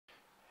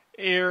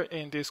Here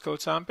in this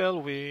code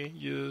sample, we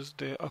use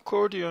the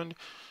Accordion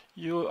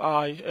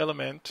UI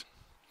element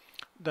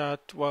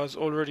that was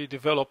already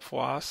developed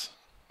for us,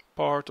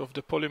 part of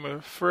the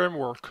Polymer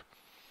framework.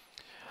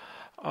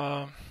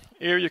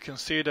 Here you can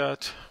see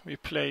that we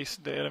place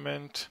the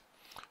element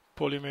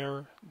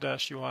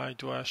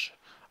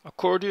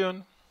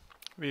Polymer-UI-Accordion.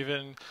 We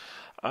even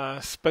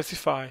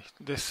specify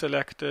the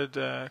selected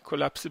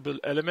collapsible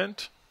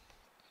element.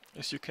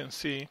 As you can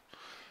see,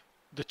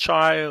 the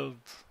child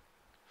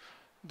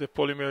the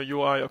Polymer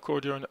UI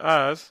accordion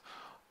as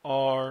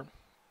are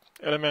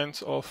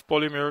elements of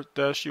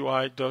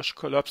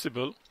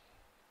Polymer-UI-collapsible.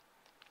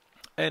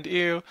 And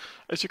here,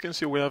 as you can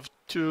see, we have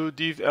two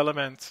div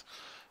elements.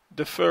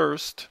 The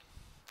first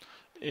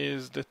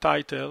is the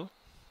title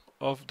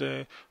of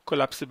the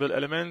collapsible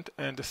element,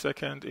 and the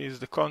second is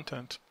the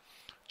content.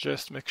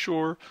 Just make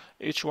sure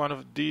each one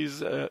of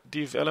these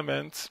div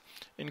elements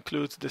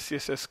includes the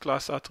CSS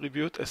class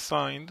attribute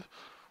assigned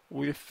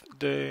with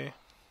the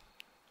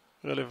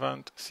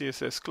relevant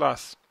CSS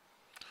class.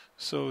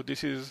 So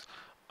this is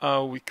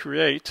how we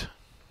create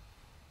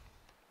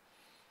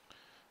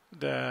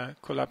the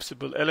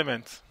collapsible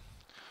element.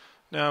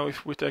 Now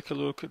if we take a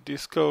look at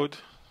this code,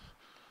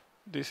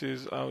 this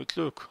is how it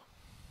looks.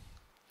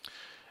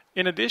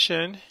 In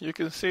addition, you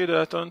can see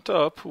that on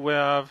top we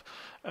have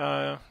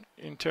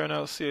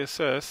internal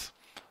CSS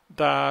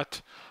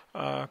that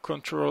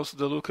controls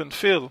the look and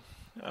feel.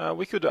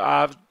 We could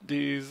have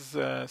these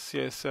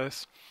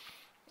CSS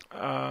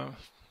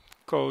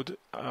code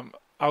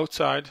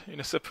outside in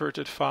a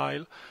separated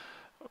file.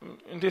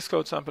 In this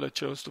code sample, I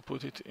chose to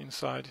put it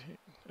inside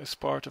as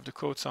part of the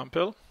code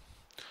sample.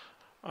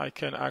 I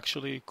can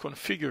actually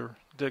configure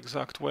the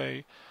exact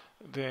way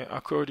the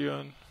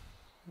accordion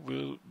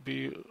will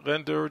be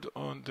rendered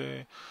on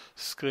the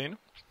screen.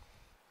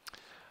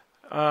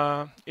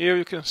 Here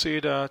you can see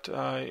that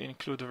I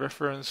include a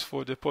reference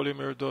for the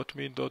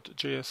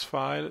polymer.min.js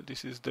file.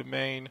 This is the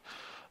main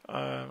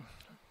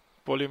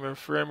Polymer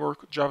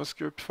framework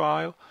JavaScript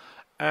file.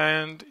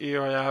 And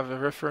here I have a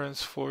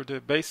reference for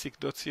the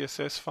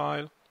basic.css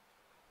file.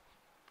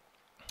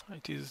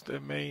 It is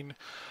the main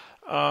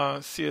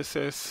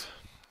CSS,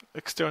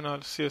 external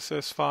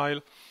CSS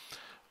file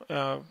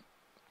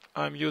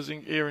I'm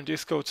using here in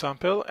this code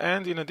sample.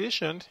 And in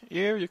addition,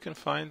 here you can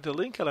find the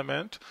link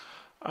element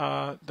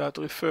that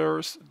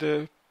refers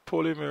the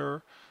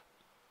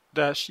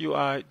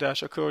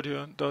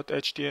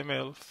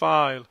polymer-ui-accordion.html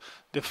file,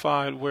 the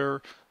file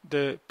where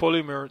the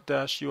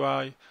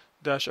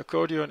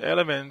polymer-ui-accordion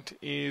element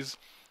is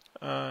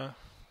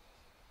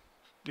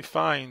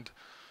defined,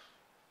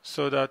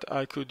 so that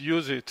I could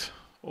use it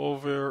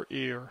over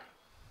here.